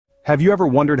Have you ever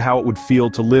wondered how it would feel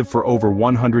to live for over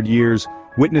 100 years,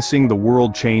 witnessing the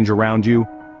world change around you?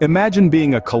 Imagine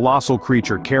being a colossal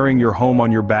creature carrying your home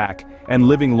on your back and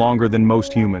living longer than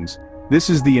most humans. This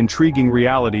is the intriguing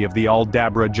reality of the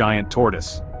Aldabra giant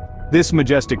tortoise. This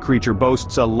majestic creature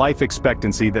boasts a life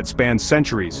expectancy that spans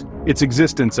centuries, its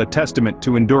existence a testament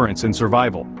to endurance and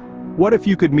survival. What if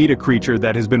you could meet a creature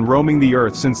that has been roaming the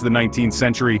earth since the 19th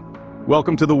century?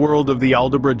 Welcome to the world of the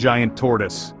Aldabra giant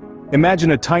tortoise.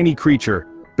 Imagine a tiny creature,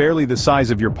 barely the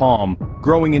size of your palm,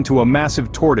 growing into a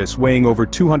massive tortoise weighing over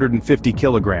 250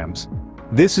 kilograms.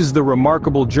 This is the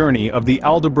remarkable journey of the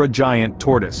Aldabra giant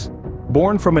tortoise.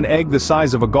 Born from an egg the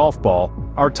size of a golf ball,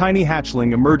 our tiny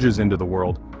hatchling emerges into the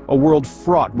world, a world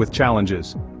fraught with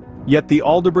challenges. Yet the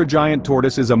Aldabra giant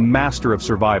tortoise is a master of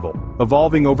survival,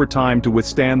 evolving over time to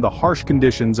withstand the harsh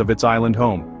conditions of its island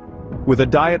home. With a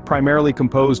diet primarily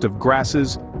composed of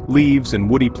grasses, leaves and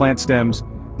woody plant stems,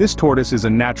 this tortoise is a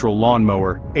natural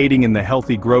lawnmower, aiding in the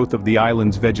healthy growth of the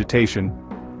island's vegetation.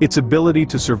 Its ability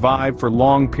to survive for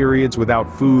long periods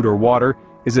without food or water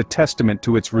is a testament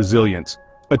to its resilience,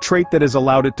 a trait that has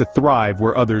allowed it to thrive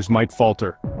where others might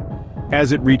falter.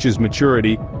 As it reaches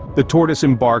maturity, the tortoise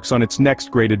embarks on its next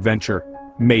great adventure,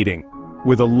 mating.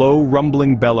 With a low,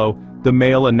 rumbling bellow, the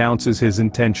male announces his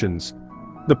intentions.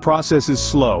 The process is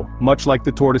slow, much like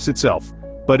the tortoise itself,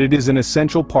 but it is an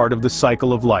essential part of the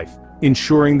cycle of life,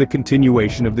 ensuring the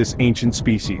continuation of this ancient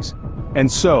species.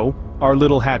 And so, our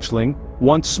little hatchling,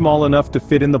 once small enough to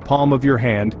fit in the palm of your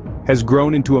hand, has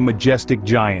grown into a majestic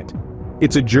giant.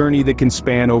 It's a journey that can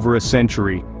span over a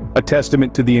century, a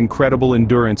testament to the incredible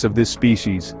endurance of this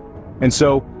species. And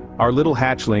so, our little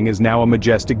hatchling is now a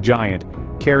majestic giant,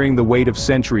 carrying the weight of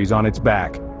centuries on its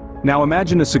back. Now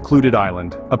imagine a secluded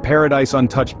island, a paradise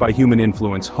untouched by human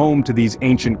influence, home to these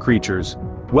ancient creatures.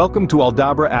 Welcome to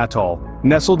Aldabra Atoll,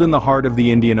 nestled in the heart of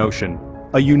the Indian Ocean.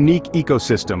 A unique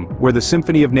ecosystem, where the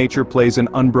symphony of nature plays an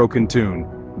unbroken tune.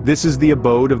 This is the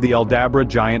abode of the Aldabra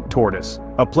giant tortoise,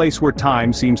 a place where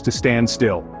time seems to stand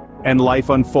still, and life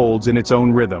unfolds in its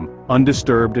own rhythm,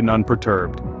 undisturbed and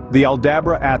unperturbed. The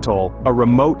Aldabra Atoll, a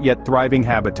remote yet thriving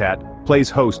habitat, plays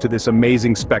host to this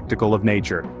amazing spectacle of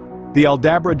nature. The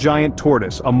Aldabra giant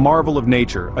tortoise, a marvel of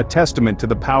nature, a testament to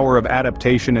the power of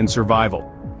adaptation and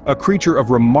survival. A creature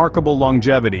of remarkable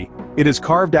longevity, it has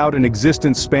carved out an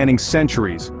existence spanning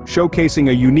centuries, showcasing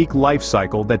a unique life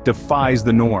cycle that defies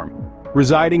the norm.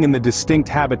 Residing in the distinct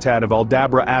habitat of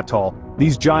Aldabra Atoll,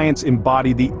 these giants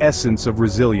embody the essence of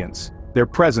resilience. Their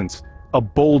presence, a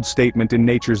bold statement in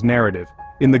nature's narrative.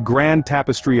 In the grand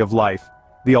tapestry of life,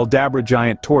 the Aldabra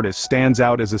giant tortoise stands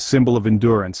out as a symbol of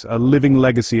endurance, a living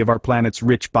legacy of our planet's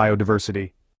rich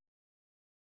biodiversity.